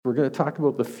We're going to talk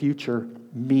about the future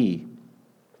me.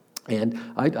 And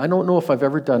I don't know if I've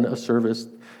ever done a series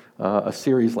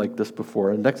like this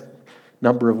before. And next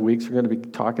number of weeks, we're going to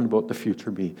be talking about the future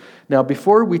me. Now,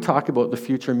 before we talk about the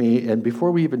future me, and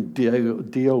before we even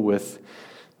deal with,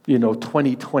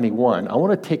 2021, I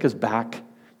want to take us back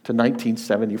to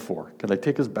 1974. Can I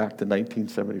take us back to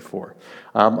 1974?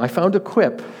 I found a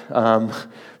quip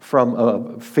from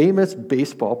a famous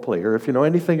baseball player. If you know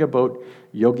anything about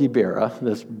Yogi Berra,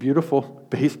 this beautiful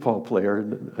baseball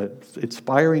player,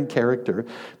 inspiring character,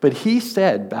 but he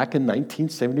said back in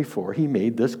 1974, he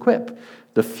made this quip: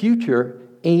 "The future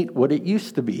ain't what it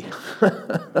used to be."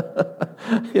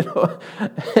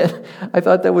 I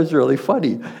thought that was really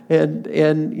funny. And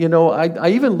I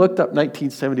even looked up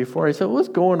 1974. I said, what's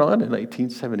going on in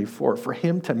 1974 for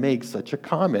him to make such a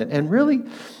comment? And really,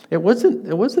 it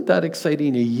wasn't that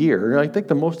exciting a year. I think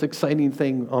the most exciting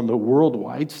thing on the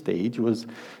worldwide stage was,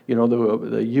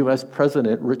 the U.S.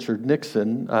 President Richard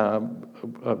Nixon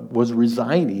was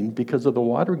resigning because of the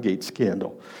Watergate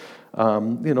scandal.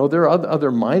 There are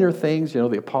other minor things.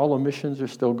 The Apollo missions are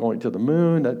still going to the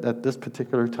moon at this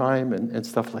particular time and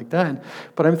stuff like that.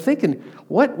 But I'm thinking,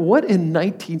 what in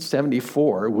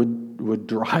 1974 would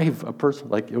drive a person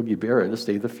like Yogi Berra to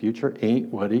say the future ain't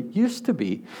what it used to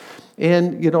be?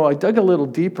 And, I dug a little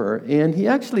deeper, and he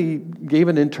actually gave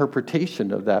an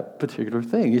interpretation of that particular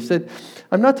thing. He said,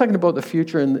 I'm not talking about the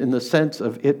future in the sense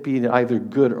of it being either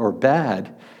good or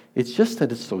bad. It's just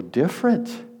that it's so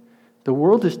different. The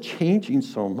world is changing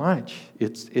so much.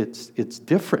 It's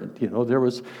different. There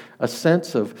was a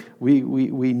sense of we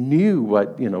knew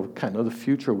what kind of the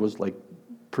future was like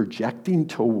projecting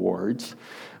towards,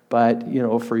 but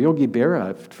for Yogi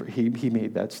Berra, he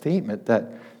made that statement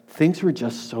that things were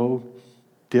just so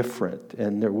different,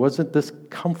 and there wasn't this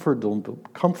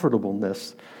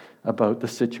comfortableness about the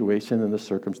situation and the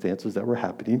circumstances that were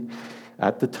happening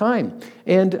at the time.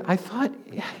 And I thought,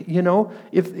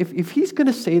 if he's going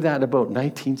to say that about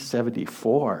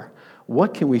 1974,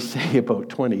 what can we say about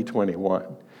 2021?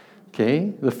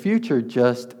 Okay? The future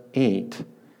just ain't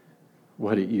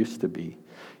what it used to be.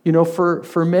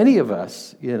 For many of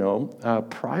us,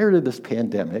 prior to this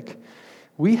pandemic,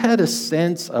 we had a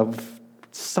sense of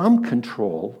some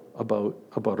control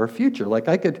about our future. Like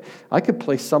I could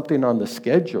place something on the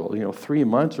schedule, 3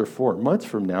 months or 4 months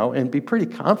from now, and be pretty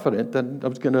confident that I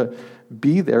was going to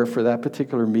be there for that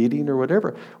particular meeting or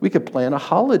whatever. We could plan a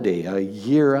holiday a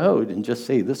year out and just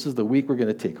say, this is the week we're going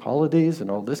to take holidays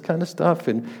and all this kind of stuff,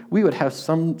 and we would have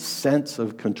some sense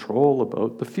of control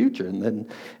about the future.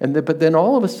 But then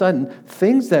all of a sudden,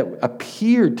 things that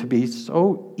appeared to be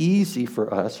so easy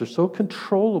for us or so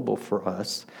controllable for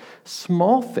us,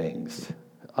 small things,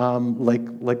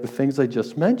 like the things I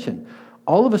just mentioned,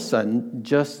 all of a sudden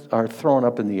just are thrown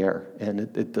up in the air, and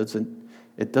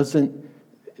it doesn't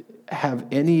have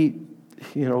any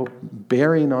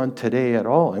bearing on today at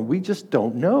all, and we just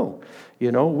don't know.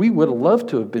 We would have loved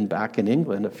to have been back in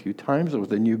England a few times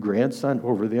with a new grandson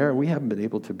over there, and we haven't been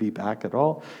able to be back at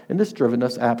all. And it's driven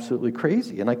us absolutely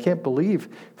crazy. And I can't believe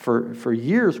for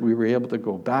years we were able to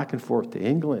go back and forth to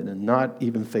England and not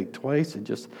even think twice, and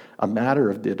just a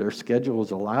matter of did our schedules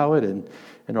allow it and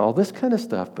all this kind of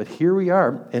stuff. But here we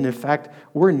are. And in fact,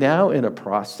 we're now in a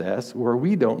process where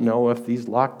we don't know if these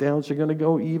lockdowns are going to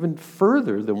go even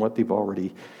further than what they've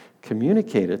already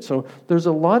communicated. So there's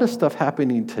a lot of stuff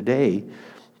happening today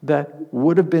that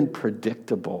would have been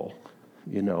predictable,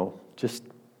 just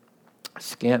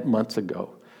scant months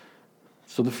ago.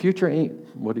 So the future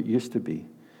ain't what it used to be.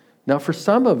 Now, for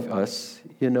some of us,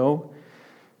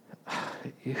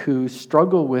 who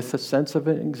struggle with a sense of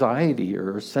anxiety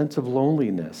or a sense of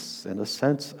loneliness and a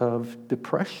sense of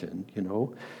depression,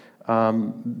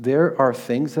 there are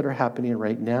things that are happening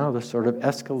right now to sort of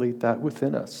escalate that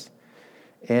within us.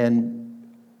 And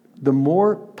the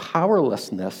more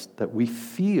powerlessness that we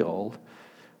feel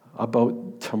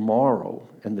about tomorrow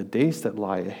and the days that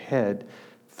lie ahead,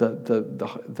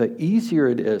 the easier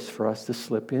it is for us to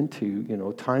slip into,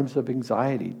 times of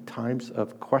anxiety, times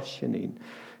of questioning,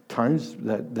 times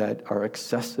that are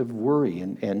excessive worry.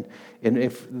 And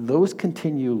if those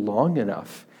continue long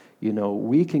enough,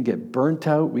 we can get burnt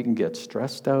out, we can get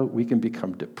stressed out, we can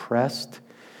become depressed.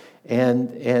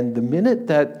 And the minute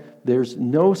that there's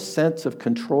no sense of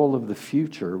control of the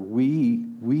future,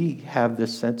 we have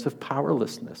this sense of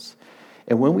powerlessness.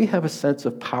 And when we have a sense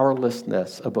of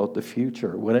powerlessness about the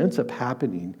future, what ends up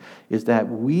happening is that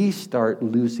we start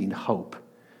losing hope.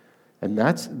 And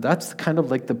that's kind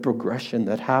of like the progression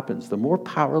that happens. The more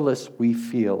powerless we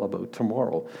feel about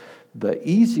tomorrow, the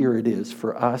easier it is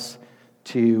for us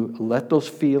to let those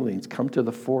feelings come to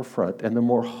the forefront, and the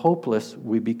more hopeless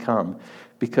we become.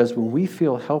 Because when we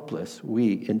feel helpless,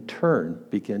 we in turn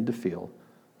begin to feel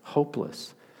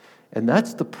hopeless. And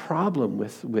that's the problem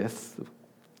with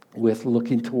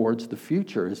looking towards the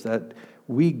future, is that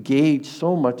we gauge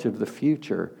so much of the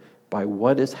future by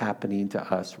what is happening to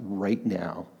us right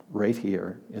now, right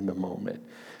here in the moment.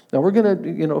 Now we're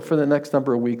going to, for the next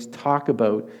number of weeks, talk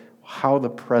about how the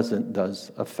present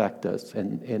does affect us,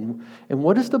 and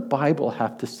what does the Bible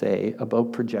have to say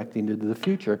about projecting into the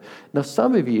future. Now,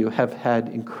 some of you have had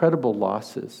incredible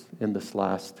losses in this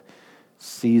last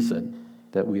season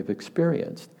that we've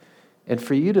experienced. And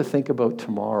for you to think about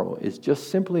tomorrow is just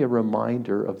simply a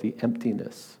reminder of the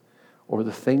emptiness or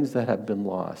the things that have been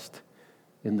lost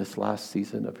in this last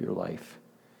season of your life.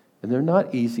 And they're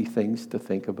not easy things to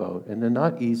think about, and they're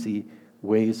not easy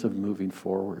ways of moving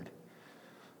forward.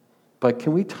 But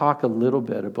can we talk a little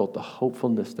bit about the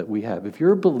hopefulness that we have? If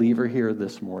you're a believer here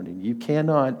this morning, you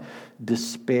cannot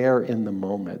despair in the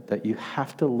moment, that you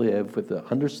have to live with the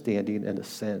understanding and a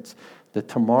sense that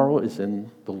tomorrow is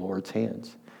in the Lord's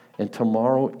hands. And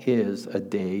tomorrow is a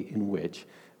day in which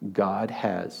God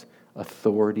has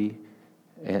authority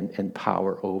and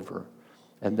power over.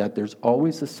 And that there's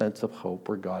always a sense of hope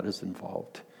where God is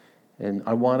involved. And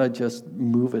I want to just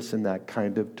move us in that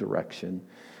kind of direction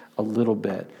a little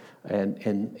bit.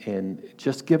 And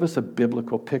just give us a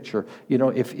biblical picture.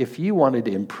 If you wanted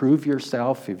to improve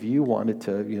yourself, if you wanted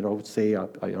to, say,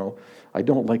 I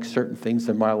don't like certain things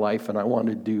in my life and I want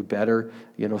to do better,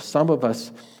 some of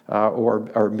us,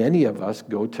 or many of us,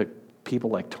 go to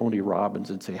people like Tony Robbins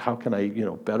and say, how can I,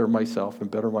 better myself and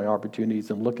better my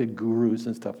opportunities, and look at gurus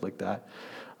and stuff like that.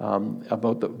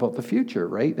 About the future,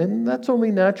 right? And that's only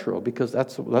natural, because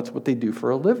that's what they do for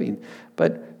a living.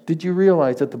 But did you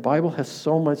realize that the Bible has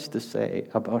so much to say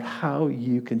about how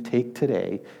you can take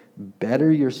today,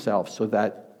 better yourself, so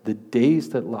that the days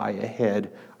that lie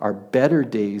ahead are better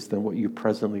days than what you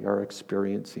presently are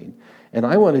experiencing? And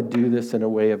I want to do this in a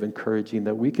way of encouraging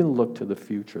that we can look to the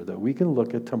future, that we can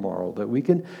look at tomorrow, that we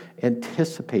can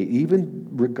anticipate, even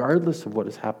regardless of what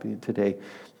is happening today,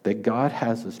 that God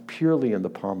has us purely in the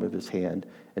palm of his hand,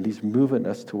 and he's moving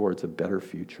us towards a better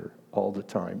future all the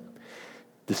time,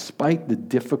 despite the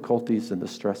difficulties and the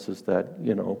stresses that,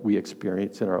 we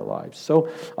experience in our lives. So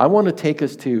I want to take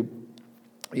us to,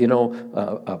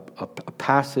 a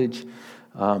passage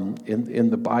in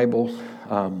the Bible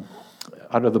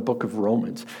out of the book of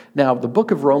Romans. Now, the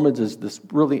book of Romans is this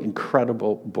really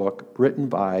incredible book written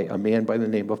by a man by the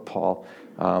name of Paul,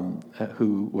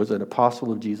 who was an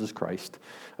apostle of Jesus Christ.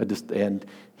 And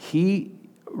he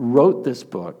wrote this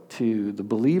book to the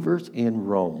believers in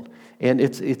Rome. And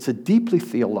it's a deeply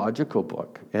theological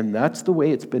book. And that's the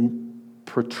way it's been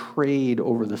portrayed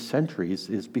over the centuries,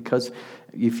 is because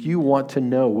if you want to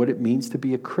know what it means to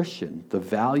be a Christian, the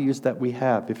values that we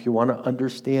have, if you want to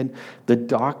understand the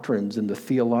doctrines and the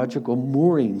theological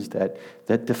moorings that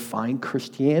define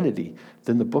Christianity,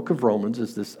 then the book of Romans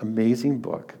is this amazing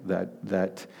book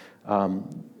that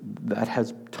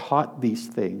has taught these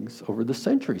things over the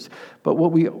centuries. But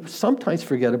what we sometimes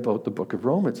forget about the book of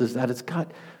Romans is that it's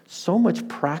got so much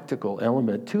practical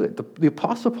element to it. The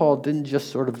Apostle Paul didn't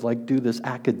just sort of like do this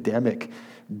academic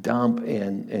dump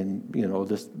and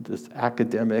this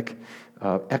academic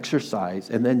exercise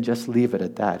and then just leave it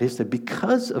at that. He said,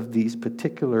 because of these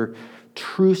particular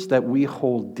truths that we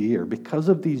hold dear, because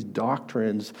of these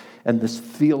doctrines and this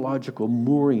theological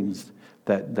moorings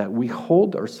that we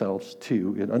hold ourselves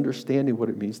to in understanding what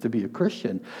it means to be a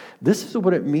Christian, this is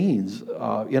what it means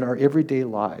in our everyday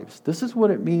lives. This is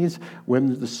what it means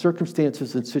when the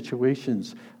circumstances and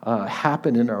situations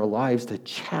happen in our lives that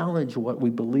challenge what we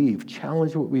believe,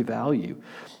 challenge what we value.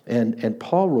 And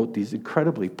Paul wrote these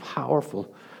incredibly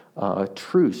powerful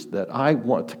truths that I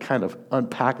want to kind of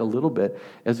unpack a little bit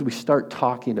as we start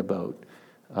talking about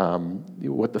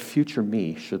what the future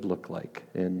me should look like,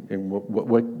 and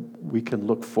what we can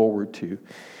look forward to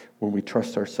when we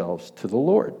trust ourselves to the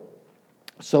Lord.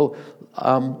 So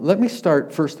let me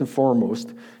start first and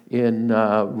foremost in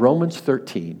Romans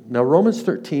 13. Now, Romans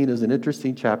 13 is an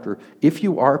interesting chapter. If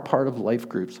you are part of life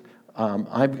groups,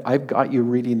 I've got you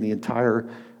reading the entire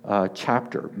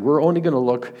chapter. We're only going to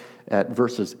look at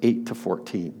verses 8 to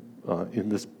 14 in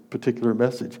this particular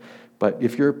message. But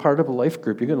if you're a part of a life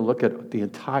group, you're going to look at the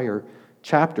entire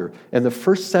chapter. And the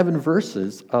first 7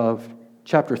 verses of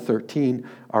chapter 13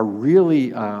 are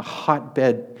really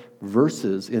hotbed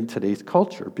verses in today's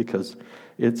culture, because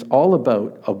it's all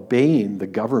about obeying the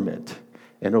government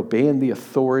and obeying the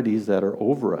authorities that are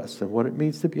over us and what it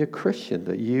means to be a Christian,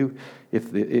 that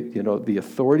the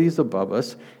authorities above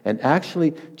us, and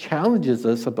actually challenges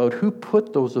us about who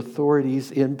put those authorities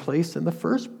in place in the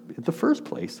first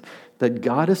place, that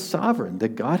God is sovereign,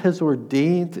 that God has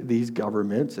ordained these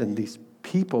governments and these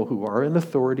people who are in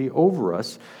authority over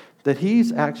us, that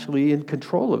he's actually in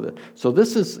control of it. So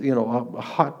this is, a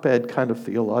hotbed kind of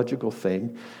theological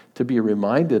thing to be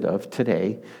reminded of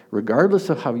today, regardless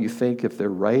of how you think, if they're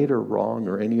right or wrong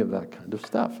or any of that kind of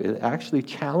stuff. It actually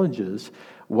challenges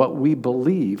what we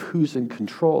believe, who's in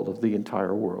control of the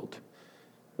entire world.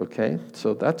 Okay?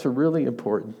 So that's a really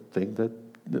important thing that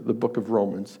the book of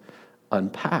Romans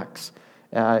unpacks.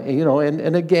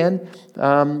 And again,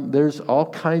 there's all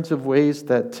kinds of ways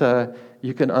that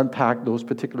you can unpack those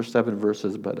particular 7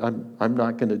 verses, but I'm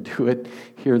not going to do it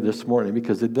here this morning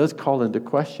because it does call into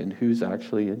question who's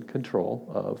actually in control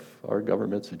of our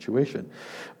government situation.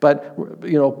 But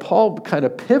Paul kind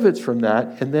of pivots from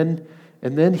that, and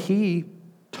then he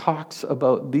talks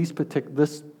about this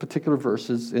particular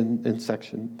verses in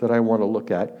section that I want to look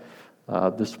at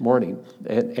this morning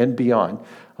and beyond.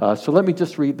 So let me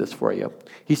just read this for you.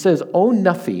 He says, "Owe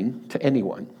nothing to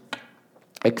anyone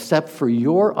except for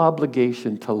your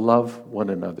obligation to love one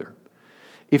another.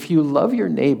 If you love your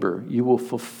neighbor, you will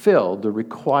fulfill the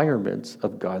requirements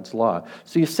of God's law."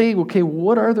 So you say, okay,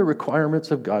 what are the requirements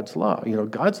of God's law?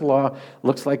 God's law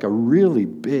looks like a really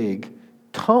big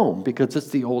tome because it's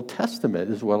the Old Testament,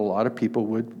 is what a lot of people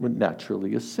would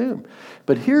naturally assume.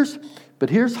 But here's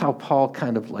how Paul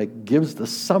kind of like gives the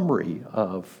summary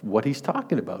of what he's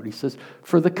talking about. He says,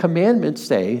 for the commandments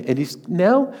say, and he's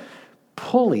now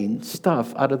pulling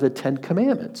stuff out of the 10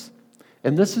 commandments.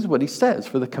 And this is what he says.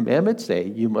 For the commandments say,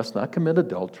 you must not commit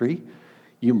adultery,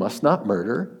 you must not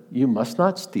murder, you must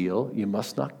not steal, you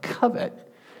must not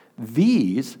covet.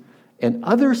 These and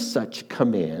other such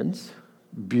commands,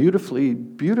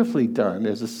 beautifully done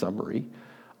as a summary,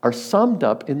 are summed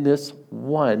up in this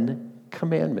one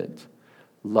commandment: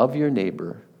 love your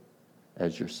neighbor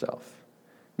as yourself.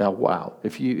 Now, wow!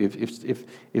 If you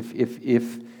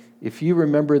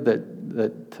remember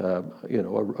that a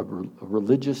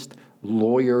religious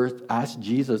lawyer asked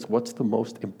Jesus, "What's the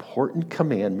most important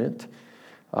commandment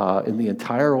in the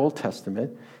entire Old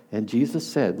Testament?" And Jesus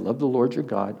said, "Love the Lord your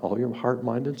God, all your heart,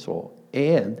 mind, and soul.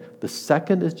 And the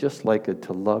second is just like it,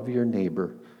 to love your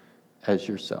neighbor as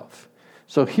yourself."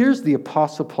 So here's the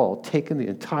Apostle Paul taking the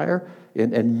entire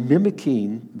and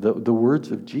mimicking the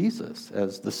words of Jesus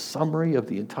as the summary of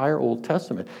the entire Old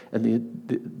Testament and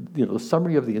the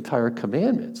summary of the entire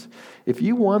commandments. If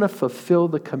you want to fulfill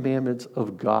the commandments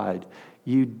of God,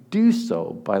 you do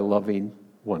so by loving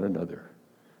one another,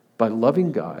 by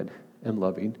loving God and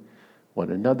loving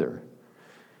one another.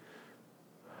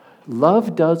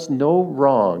 Love does no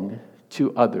wrong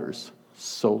to others,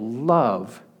 so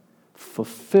love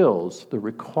fulfills the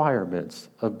requirements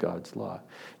of God's law.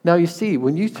 Now, you see,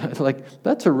 when you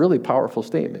that's a really powerful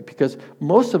statement, because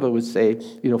most of it would say,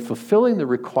 fulfilling the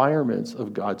requirements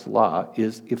of God's law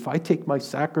is if I take my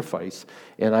sacrifice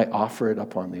and I offer it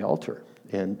up on the altar.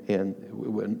 And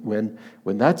when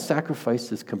that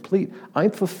sacrifice is complete,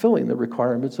 I'm fulfilling the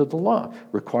requirements of the law.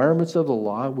 Requirements of the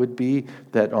law would be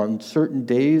that on certain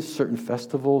days, certain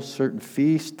festivals, certain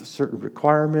feasts, certain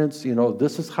requirements,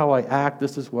 this is how I act,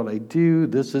 this is what I do,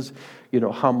 this is,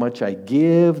 how much I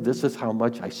give, this is how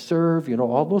much I serve,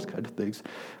 all those kind of things.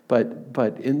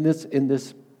 But in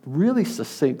this really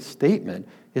succinct statement,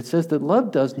 it says that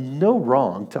love does no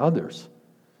wrong to others.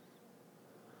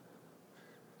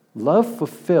 Love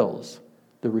fulfills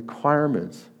the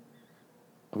requirements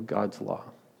of God's law.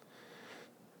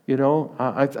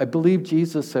 I believe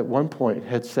Jesus at one point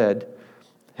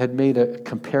had made a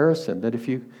comparison that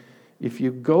if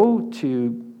you go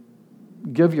to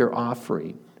give your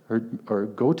offering or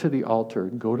go to the altar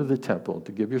and go to the temple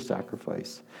to give your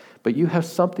sacrifice, but you have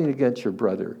something against your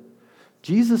brother,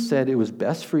 Jesus said it was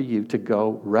best for you to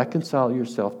go reconcile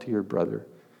yourself to your brother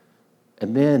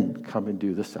and then come and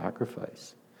do the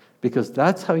sacrifice. Because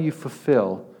that's how you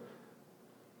fulfill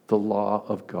the law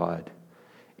of God.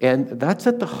 And that's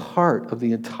at the heart of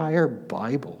the entire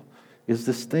Bible, is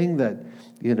this thing that,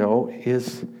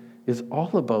 is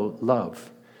all about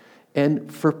love.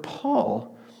 And for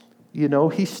Paul,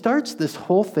 he starts this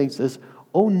whole thing, says,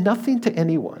 owe nothing to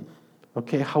anyone.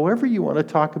 Okay, however you want to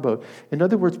talk about. In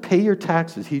other words, pay your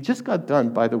taxes. He just got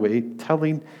done, by the way,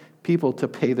 telling people to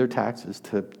pay their taxes,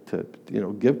 to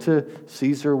give to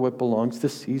Caesar what belongs to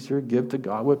Caesar, give to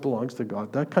God what belongs to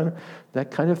God, that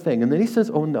kind of thing. And then he says,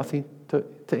 owe nothing to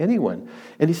anyone.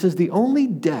 And he says the only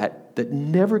debt that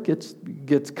never gets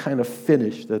kind of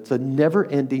finished, that's a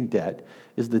never-ending debt,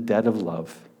 is the debt of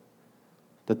love.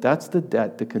 That's the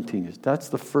debt that continues. That's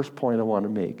the first point I want to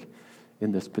make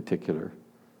in this particular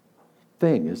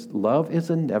thing, is love is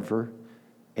a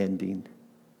never-ending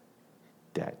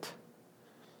debt.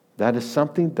 That is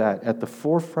something that at the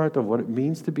forefront of what it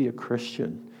means to be a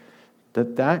Christian,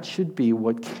 that should be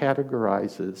what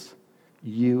categorizes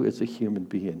you as a human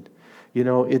being.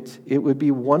 It would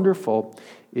be wonderful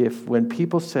if when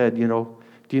people said, do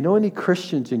you know any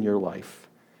Christians in your life?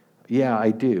 Yeah,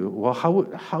 I do. Well,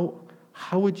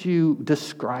 how would you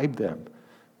describe them?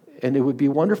 And it would be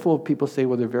wonderful if people say,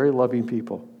 well, they're very loving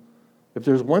people. If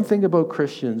there's one thing about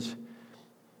Christians,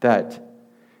 that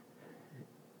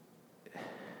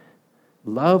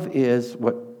love is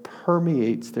what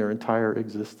permeates their entire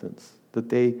existence. That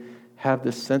they have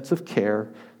this sense of care,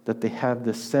 that they have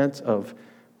this sense of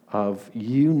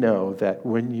that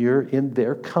when you're in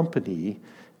their company,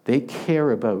 they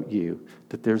care about you.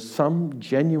 That there's some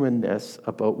genuineness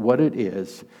about what it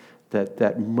is that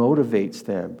motivates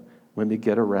them when they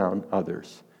get around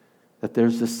others. That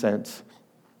there's a sense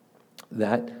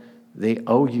that they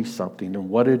owe you something, and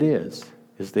what it is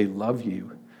they love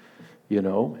you,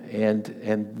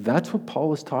 and that's what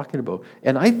Paul is talking about.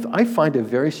 And I find it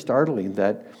very startling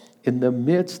that in the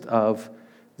midst of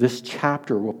this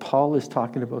chapter where Paul is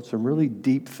talking about some really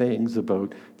deep things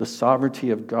about the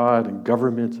sovereignty of God and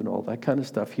governments and all that kind of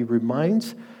stuff, he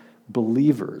reminds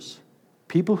believers,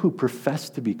 people who profess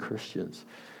to be Christians,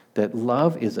 that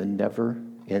love is a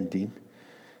never-ending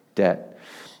debt.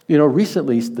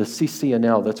 Recently the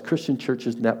CCNL, that's Christian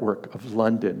Churches Network of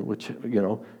London, which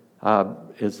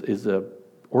is a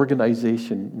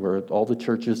organization where all the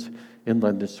churches in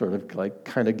London sort of like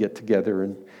kind of get together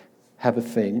and have a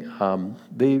thing.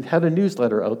 They had a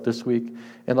newsletter out this week,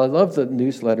 and I love the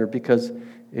newsletter because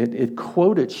it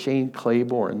quoted Shane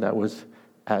Claiborne that was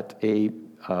at a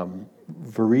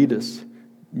Veritas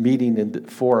meeting in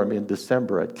forum in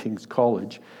December at King's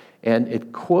College, and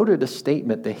it quoted a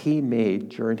statement that he made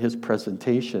during his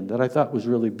presentation that I thought was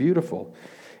really beautiful.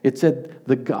 It said,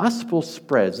 the gospel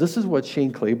spreads, this is what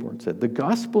Shane Claiborne said, the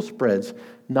gospel spreads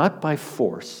not by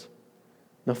force.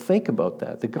 Now think about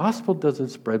that. The gospel doesn't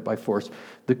spread by force.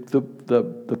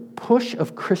 The push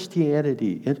of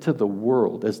Christianity into the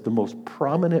world as the most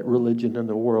prominent religion in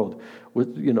the world,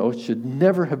 should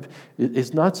never have,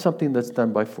 is not something that's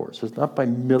done by force. It's not by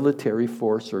military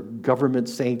force or government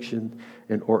sanction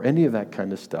or any of that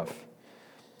kind of stuff.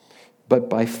 But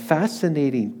by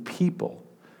fascinating people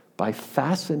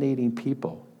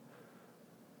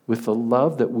with the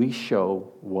love that we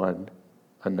show one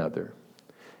another.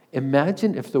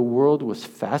 Imagine if the world was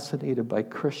fascinated by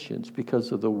Christians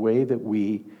because of the way that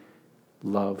we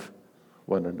love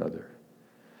one another.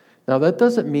 Now, that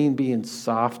doesn't mean being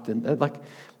soft and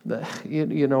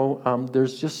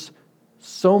there's just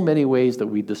so many ways that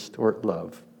we distort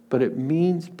love, but it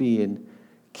means being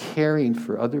caring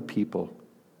for other people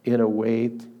in a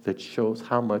way that shows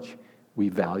how much we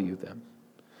value them.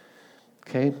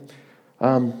 Okay?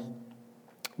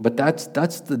 But that's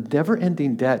the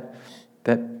never-ending debt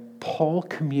that Paul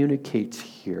communicates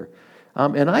here.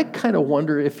 And I kind of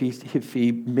wonder if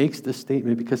he makes this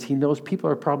statement because he knows people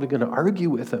are probably going to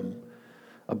argue with him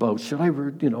about, should I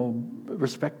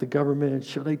respect the government?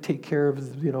 Should I take care of,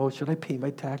 should I pay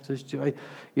my taxes? Should I,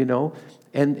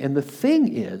 And the thing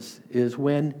is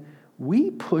when we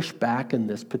push back in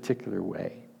this particular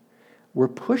way, we're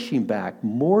pushing back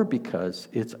more because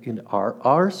it's in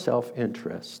our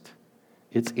self-interest.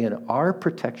 It's in our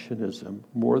protectionism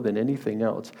more than anything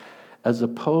else, as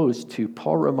opposed to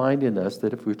Paul reminding us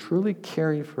that if we're truly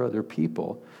caring for other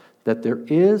people, that there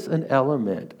is an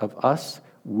element of us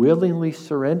willingly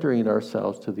surrendering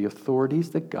ourselves to the authorities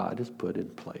that God has put in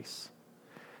place.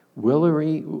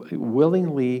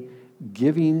 Willingly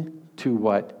giving to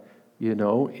what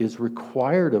is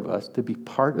required of us to be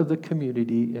part of the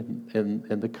community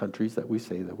and the countries that we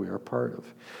say that we are part of.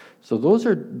 So those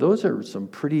are some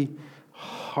pretty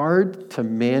hard to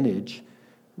manage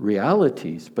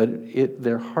realities, but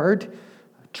they're hard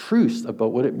truths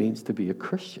about what it means to be a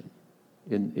Christian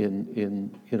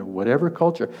in whatever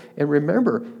culture. And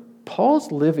remember,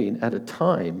 Paul's living at a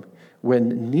time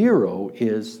when Nero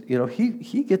is,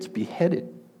 he gets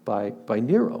beheaded by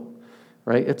Nero,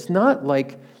 right? It's not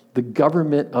like the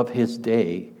government of his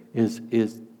day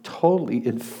is totally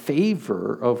in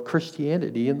favor of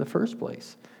Christianity in the first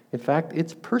place. In fact,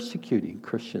 it's persecuting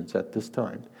Christians at this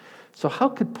time. So how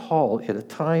could Paul, at a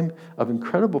time of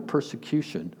incredible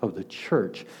persecution of the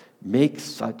church, make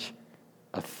such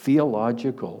a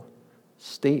theological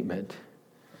statement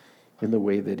in the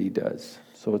way that he does?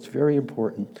 So it's very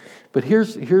important. But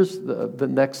here's the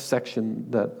next section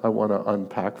that I want to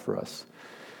unpack for us.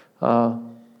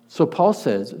 So Paul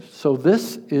says, so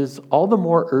this is all the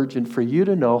more urgent for you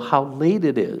to know how late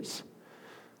it is.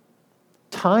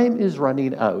 Time is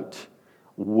running out.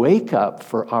 Wake up,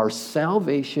 for our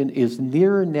salvation is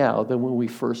nearer now than when we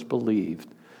first believed.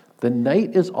 The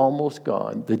night is almost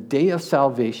gone. The day of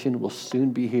salvation will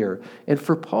soon be here. And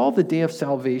for Paul, the day of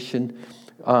salvation,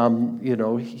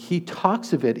 he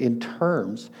talks of it in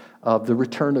terms of the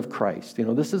return of Christ.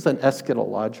 This is an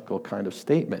eschatological kind of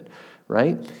statement,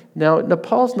 right? Now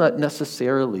Paul's not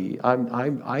necessarily.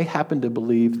 I happen to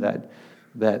believe that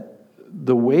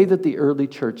the way that the early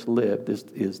church lived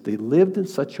is they lived in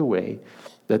such a way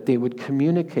that they would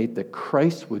communicate that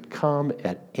Christ would come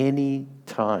at any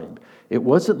time. It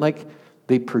wasn't like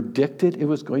they predicted it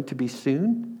was going to be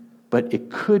soon, but it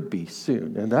could be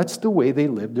soon. And that's the way they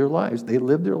lived their lives. They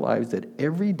lived their lives that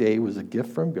every day was a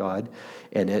gift from God,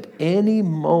 and at any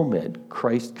moment,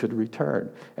 Christ could return.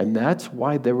 And that's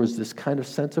why there was this kind of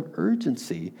sense of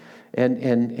urgency.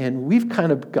 And we've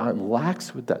kind of gotten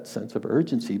lax with that sense of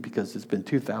urgency because it's been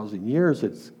 2,000 years.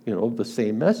 It's, the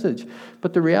same message.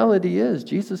 But the reality is,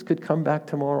 Jesus could come back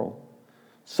tomorrow.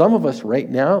 Some of us right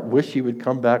now wish he would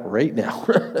come back right now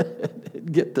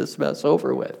and get this mess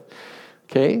over with.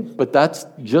 Okay? But that's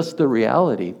just the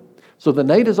reality. So the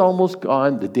night is almost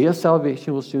gone. The day of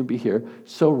salvation will soon be here.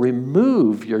 So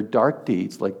remove your dark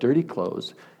deeds like dirty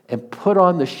clothes and put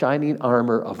on the shining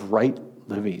armor of right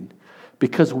living.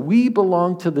 Because we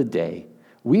belong to the day.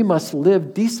 We must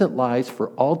live decent lives for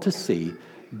all to see.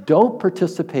 Don't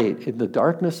participate in the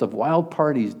darkness of wild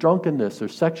parties, drunkenness, or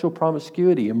sexual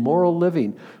promiscuity, immoral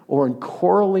living, or in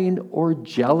quarreling or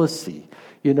jealousy.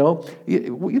 You know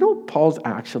what Paul's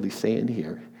actually saying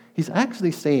here? He's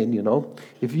actually saying,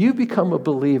 if you become a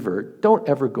believer, don't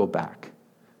ever go back.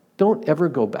 Don't ever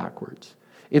go backwards.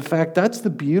 In fact, that's the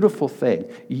beautiful thing.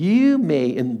 You may,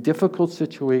 in difficult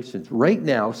situations, right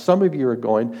now, some of you are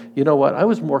going, you know what, I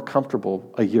was more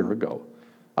comfortable a year ago.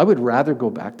 I would rather go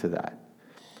back to that.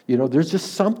 There's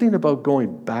just something about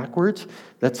going backwards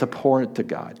that's abhorrent to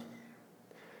God.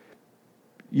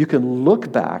 You can look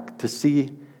back to see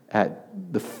at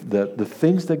the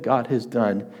things that God has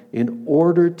done in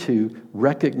order to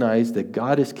recognize that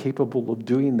God is capable of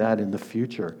doing that in the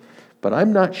future. But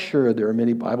I'm not sure there are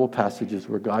many Bible passages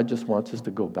where God just wants us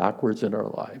to go backwards in our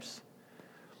lives.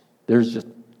 There's just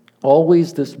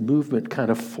always this movement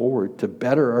kind of forward to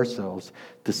better ourselves,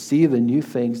 to see the new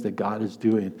things that God is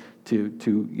doing,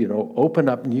 to open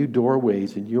up new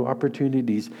doorways and new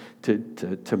opportunities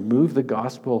to move the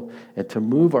gospel and to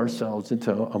move ourselves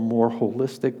into a more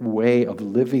holistic way of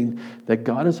living that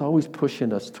God is always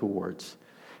pushing us towards.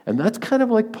 And that's kind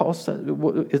of like Paul said,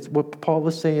 it's what Paul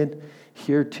is saying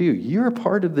here too. You're a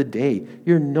part of the day.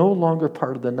 You're no longer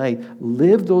part of the night.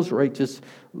 Live those righteous,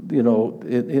 in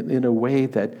a way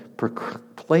that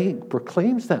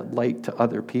proclaims that light to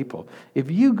other people.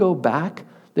 If you go back,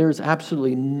 there's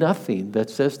absolutely nothing that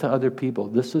says to other people,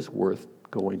 this is worth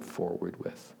going forward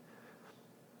with.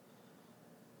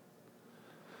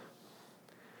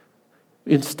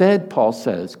 Instead, Paul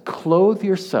says, clothe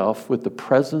yourself with the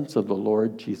presence of the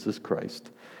Lord Jesus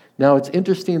Christ. Now, it's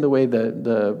interesting the way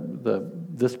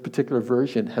this particular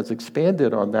version has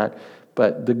expanded on that,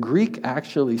 but the Greek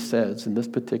actually says, in this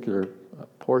particular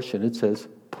portion, it says,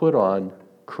 put on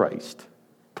Christ.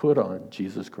 Put on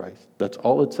Jesus Christ. That's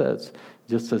all it says. It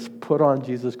just says, put on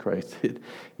Jesus Christ.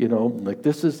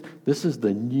 This is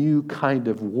the new kind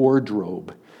of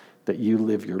wardrobe that you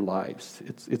live your lives.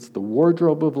 It's the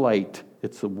wardrobe of light.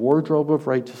 It's the wardrobe of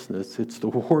righteousness. It's the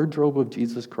wardrobe of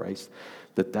Jesus Christ.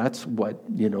 That's what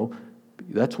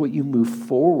you move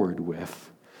forward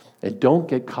with. And don't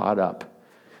get caught up.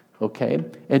 Okay?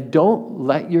 And don't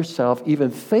let yourself even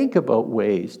think about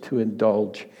ways to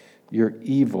indulge your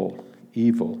evil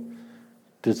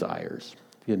desires.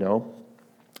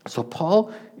 So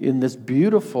Paul, in this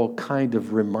beautiful kind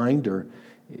of reminder,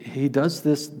 he does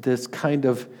this kind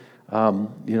of,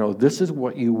 this is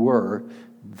what you were,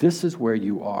 this is where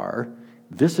you are,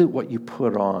 this is what you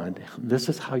put on, this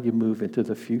is how you move into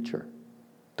the future.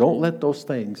 Don't let those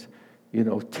things,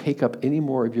 take up any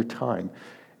more of your time.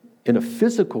 In a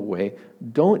physical way,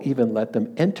 don't even let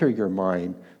them enter your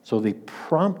mind so they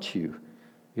prompt you,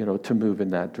 to move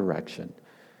in that direction.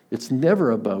 It's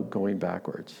never about going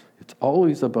backwards. It's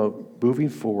always about moving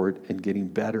forward and getting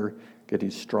better, getting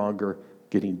stronger,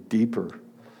 getting deeper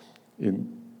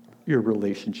in your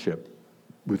relationship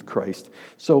with Christ.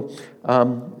 So,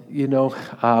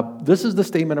 this is the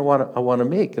statement I want to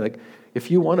make. Like,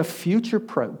 if you want to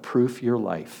future-proof your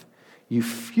life, you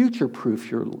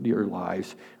future-proof your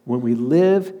lives when we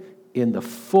live in the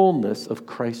fullness of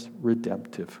Christ's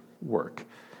redemptive work.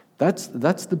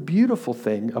 That's the beautiful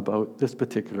thing about this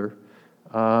particular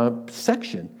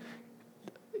section.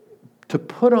 To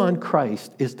put on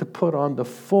Christ is to put on the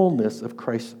fullness of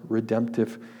Christ's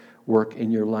redemptive work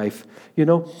in your life.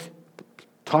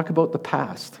 Talk about the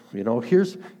past.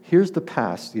 Here's the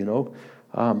past.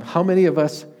 How many of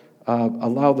us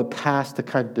allow the past to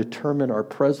kind of determine our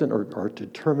present, or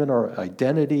determine our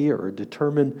identity, or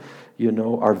determine,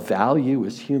 our value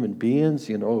as human beings,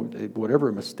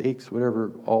 whatever mistakes,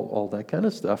 whatever, all that kind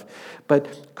of stuff.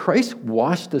 But Christ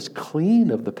washed us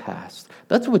clean of the past.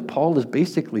 That's what Paul is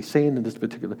basically saying in this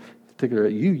particular.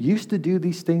 You used to do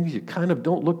these things. You kind of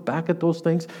don't look back at those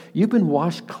things. You've been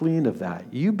washed clean of that.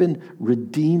 You've been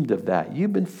redeemed of that.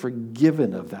 You've been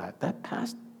forgiven of that. That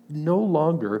past no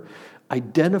longer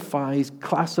identifies,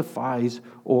 classifies,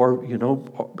 or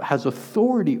has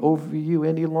authority over you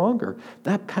any longer.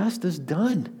 That past is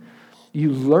done. You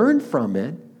learn from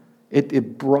it.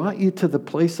 It brought you to the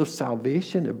place of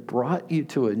salvation. It brought you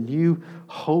to a new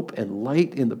hope and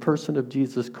light in the person of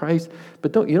Jesus Christ.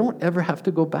 But you don't ever have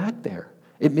to go back there.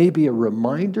 It may be a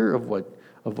reminder of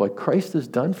what Christ has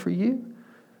done for you,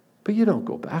 but you don't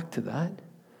go back to that.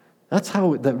 That's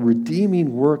how the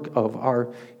redeeming work of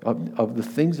the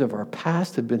things of our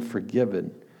past have been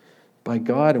forgiven by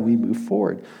God, and we move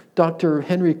forward. Dr.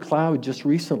 Henry Cloud just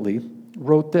recently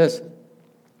wrote this: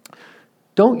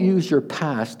 don't use your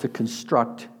past to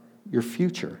construct your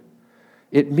future.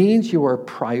 It means you are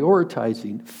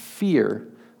prioritizing fear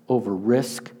over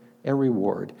risk and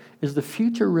reward. Is the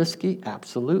future risky?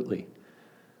 Absolutely.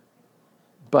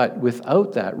 But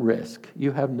without that risk,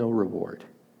 you have no reward,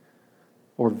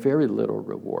 or very little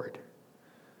reward.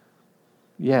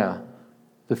 Yeah,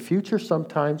 the future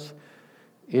sometimes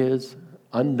is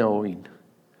unknowing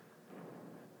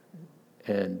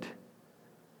and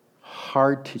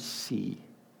hard to see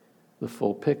the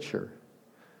full picture.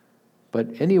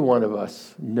 But any one of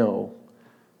us know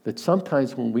that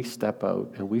sometimes when we step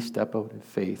out, and we step out in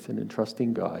faith and in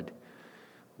trusting God,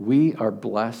 we are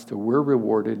blessed, or we're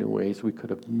rewarded in ways we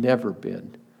could have never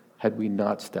been had we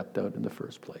not stepped out in the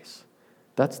first place.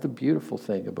 That's the beautiful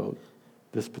thing about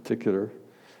this particular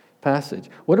passage.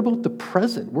 What about the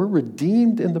present? We're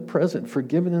redeemed in the present,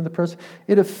 forgiven in the present.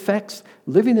 It affects,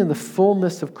 living in the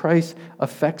fullness of Christ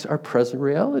affects our present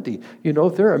reality.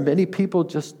 There are many people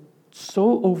just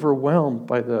so overwhelmed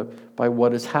by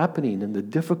what is happening and the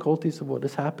difficulties of what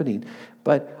is happening.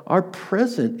 But our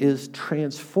present is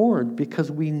transformed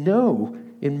because we know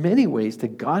in many ways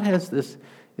that God has this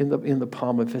in the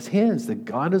palm of his hands, that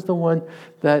God is the one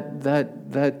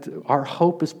that our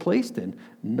hope is placed in,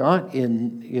 not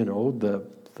in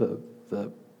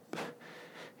the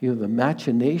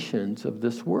machinations of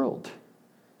this world.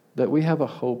 That we have a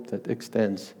hope that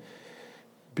extends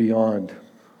beyond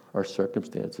our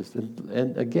circumstances.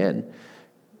 And again,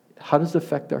 how does it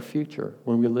affect our future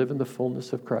when we live in the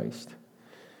fullness of Christ?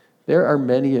 There are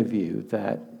many of you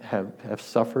that have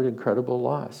suffered incredible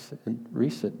loss in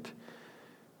recent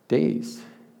days,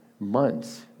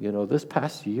 months. This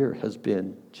past year has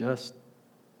been just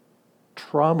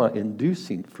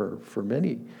trauma-inducing for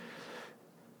many.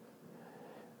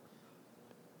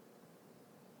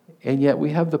 And yet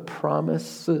we have the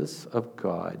promises of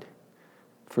God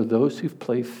for those who've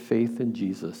placed faith in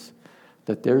Jesus,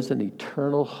 that there's an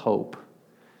eternal hope,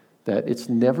 that it's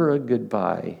never a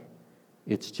goodbye,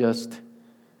 it's just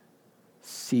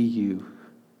see you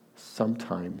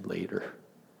sometime later.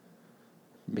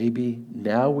 Maybe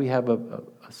now we have a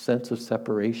sense of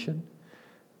separation,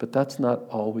 but that's not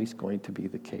always going to be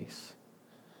the case.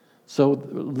 So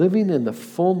living in the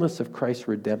fullness of Christ's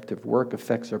redemptive work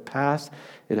affects our past,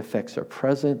 it affects our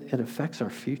present, it affects our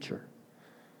future.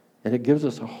 And it gives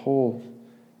us a whole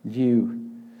new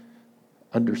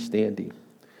understanding.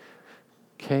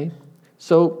 Okay?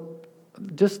 So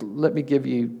just let me give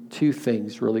you two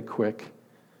things really quick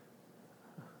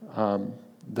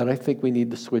that I think we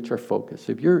need to switch our focus.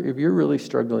 If you're really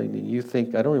struggling and you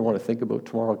think, I don't even want to think about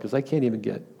tomorrow because I can't even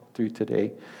get through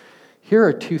today, here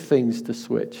are two things to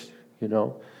switch.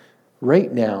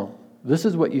 Right now, this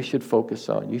is what you should focus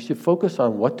on. You should focus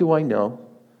on, what do I know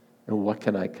and what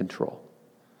can I control?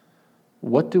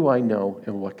 What do I know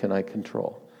and what can I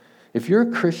control? If you're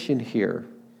a Christian here,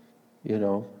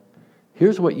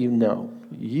 here's what you know.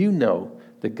 You know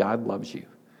that God loves you.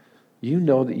 You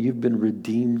know that you've been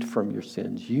redeemed from your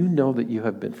sins. You know that you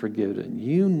have been forgiven.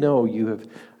 You know you have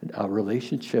a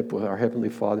relationship with our Heavenly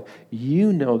Father.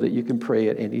 You know that you can pray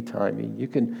at any time. And you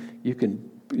can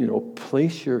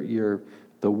place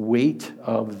the weight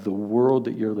of the world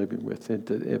that you're living with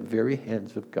into the very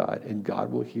hands of God, and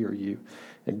God will hear you,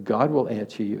 and God will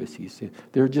answer you as He sees.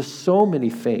 There are just so many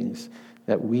things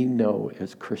that we know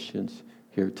as Christians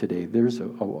here today. There's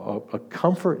a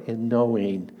comfort in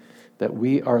knowing that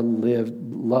we are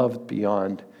loved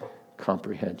beyond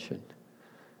comprehension.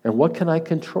 And what can I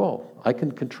control? I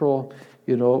can control,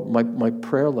 my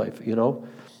prayer life.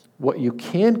 What you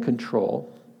can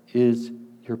control is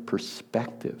your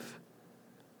perspective,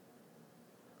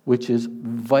 which is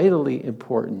vitally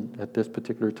important at this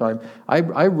particular time.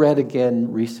 I read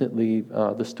again recently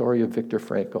the story of Viktor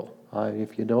Frankl.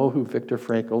 If you know who Viktor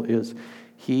Frankl is,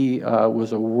 he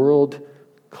was a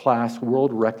world-class,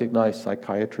 world-recognized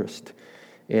psychiatrist,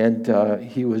 and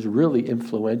he was really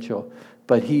influential.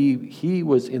 But he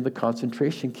was in the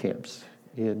concentration camps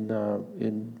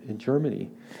in Germany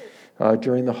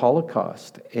during the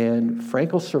Holocaust, and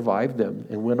Frankl survived them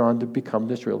and went on to become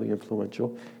this really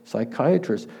influential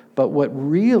psychiatrist. But what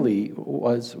really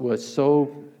was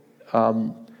so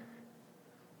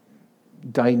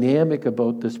dynamic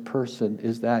about this person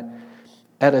is that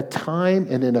at a time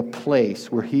and in a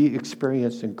place where he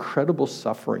experienced incredible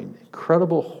suffering,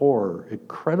 incredible horror,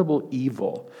 incredible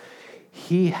evil,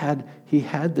 he had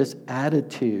this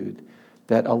attitude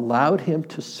that allowed him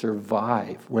to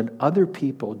survive when other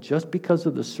people, just because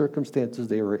of the circumstances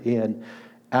they were in,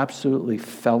 absolutely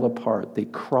fell apart. They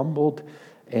crumbled,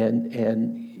 and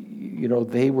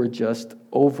they were just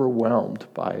overwhelmed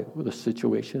by the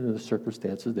situation and the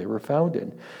circumstances they were found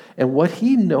in. And what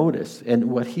he noticed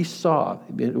and what he saw,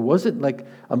 it wasn't like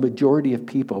a majority of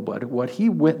people, but what he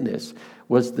witnessed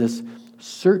was this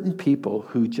certain people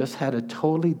who just had a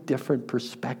totally different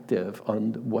perspective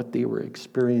on what they were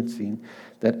experiencing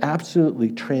that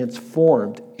absolutely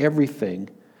transformed everything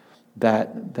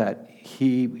that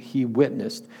he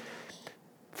witnessed.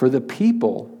 For the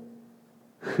people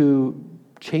who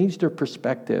changed their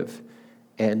perspective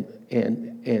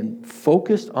and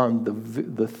focused on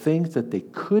the things that they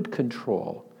could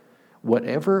control,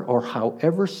 whatever or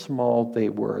however small they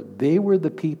were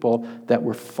the people that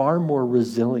were far more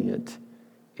resilient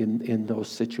in those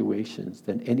situations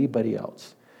than anybody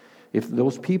else. If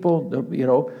those people,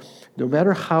 no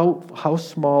matter how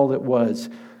small it was,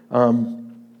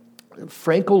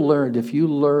 Frankl learned if you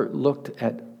looked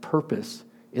at purpose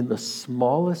in the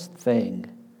smallest thing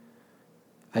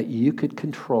that you could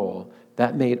control,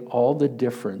 that made all the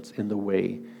difference in the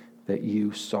way that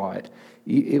you saw it.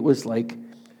 It was like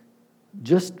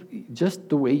just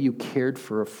the way you cared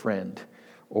for a friend,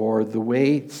 or the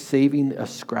way saving a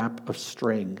scrap of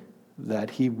string that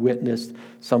he witnessed,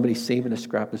 somebody saving a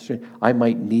scrap of string. I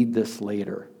might need this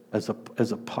later as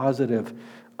a positive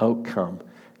outcome.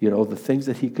 The things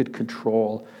that he could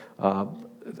control,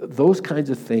 those kinds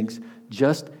of things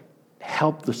just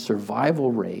helped the survival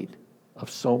rate of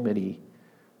so many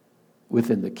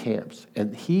within the camps.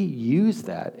 And he used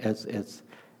that as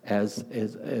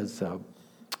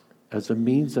a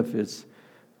means of his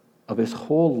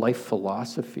whole life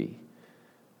philosophy.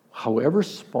 However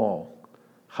small,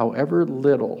 however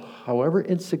little, however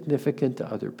insignificant to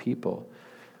other people,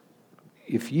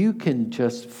 if you can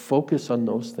just focus on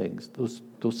those things,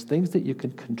 those things that you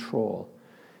can control,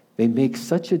 they make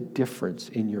such a difference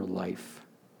in your life.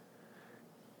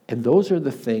 And those are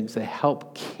the things that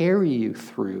help carry you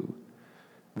through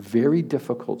very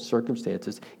difficult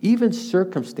circumstances, even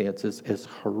circumstances as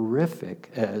horrific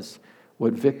as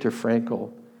what Viktor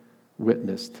Frankl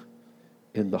witnessed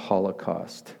in the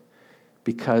Holocaust.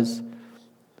 Because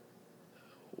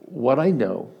what I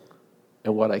know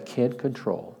and what I can't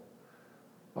control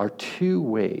are two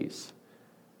ways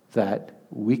that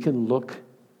we can look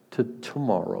to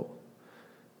tomorrow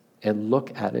and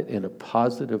look at it in a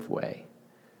positive way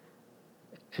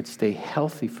and stay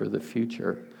healthy for the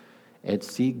future and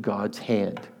see God's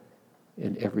hand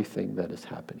in everything that is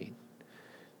happening.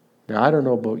 Now, I don't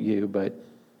know about you, but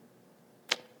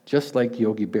just like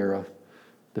Yogi Berra,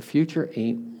 the future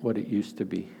ain't what it used to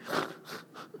be.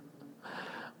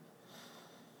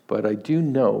 But I do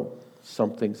know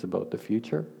some things about the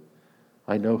future.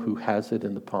 I know who has it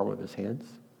in the palm of his hands.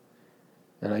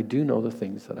 And I do know the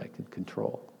things that I can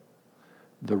control.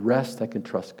 The rest I can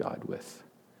trust God with.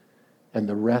 And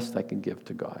the rest I can give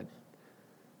to God.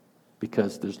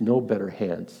 Because there's no better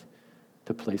hands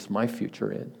to place my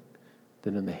future in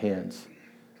than in the hands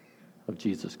of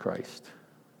Jesus Christ.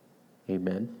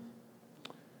 Amen.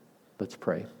 Let's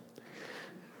pray.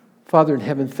 Father in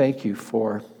heaven, thank you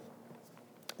for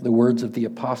the words of the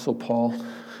Apostle Paul,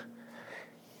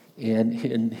 and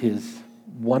in his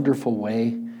wonderful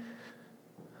way,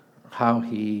 how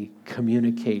he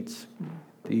communicates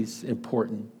these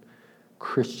important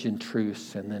Christian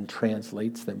truths and then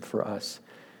translates them for us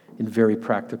in very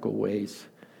practical ways.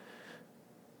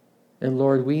 And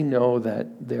Lord, we know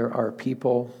that there are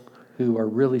people who are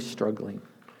really struggling.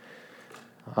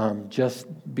 Just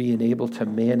being able to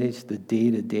manage the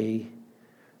day-to-day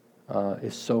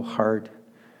is so hard.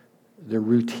 Their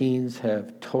routines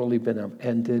have totally been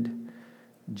upended.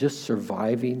 Just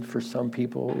surviving for some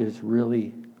people is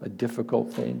really a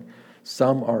difficult thing.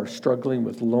 Some are struggling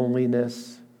with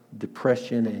loneliness,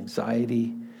 depression,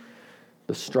 anxiety,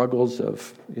 the struggles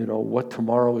of, what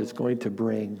tomorrow is going to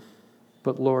bring.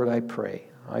 But Lord, I pray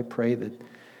that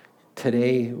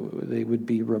today they would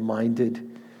be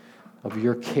reminded of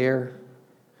your care,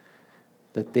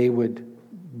 that they would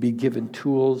be given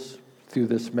tools through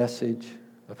this message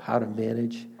of how to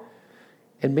manage,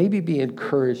 and maybe be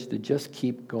encouraged to just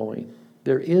keep going.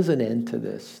 There is an end to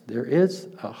this. There is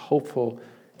a hopeful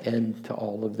end to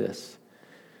all of this.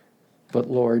 But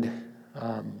Lord,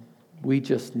 we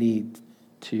just need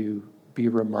to be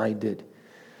reminded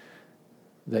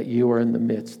that you are in the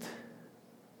midst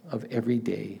of every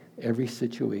day, every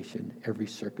situation, every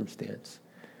circumstance.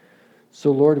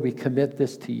 So Lord, we commit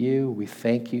this to you. We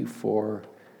thank you for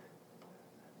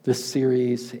this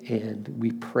series, and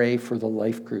we pray for the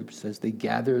life groups as they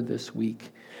gather this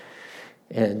week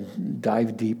and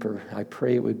dive deeper. I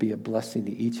pray it would be a blessing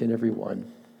to each and every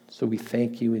one. So we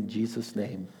thank you in Jesus'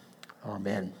 name.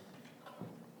 Amen.